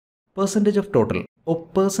Percentage of total or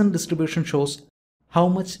percent distribution shows how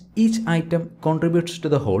much each item contributes to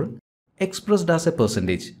the whole expressed as a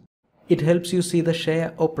percentage. It helps you see the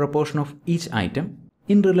share or proportion of each item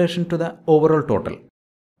in relation to the overall total.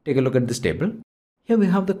 Take a look at this table. Here we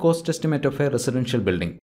have the cost estimate of a residential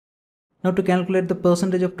building. Now to calculate the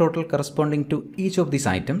percentage of total corresponding to each of these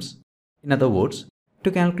items, in other words,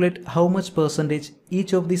 to calculate how much percentage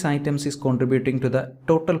each of these items is contributing to the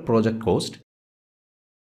total project cost,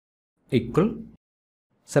 equal,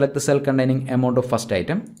 select the cell containing amount of first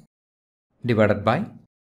item, divided by,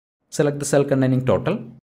 select the cell containing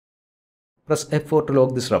total, press F4 to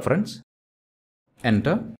log this reference,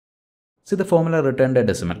 enter. See the formula returned a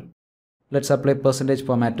decimal. Let's apply percentage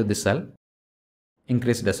format to this cell,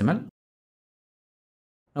 increase decimal.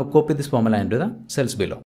 Now copy this formula into the cells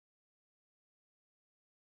below.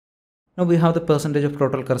 Now we have the percentage of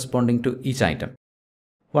total corresponding to each item.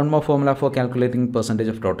 One more formula for calculating percentage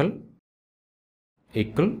of total,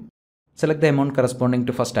 equal, select the amount corresponding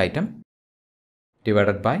to first item,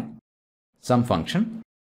 divided by sum function,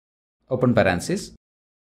 open parenthesis,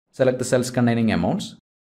 select the cells containing amounts,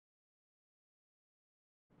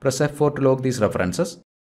 press F4 to log these references,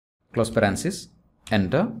 close parenthesis,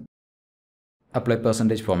 enter, apply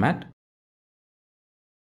percentage format,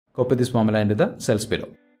 copy this formula into the cells below.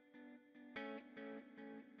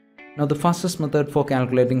 Now the fastest method for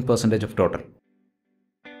calculating percentage of total.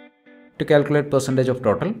 To calculate percentage of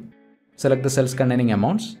total, select the cells containing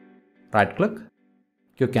amounts, right click,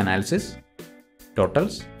 quick analysis,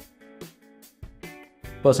 totals,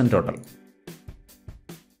 percent total.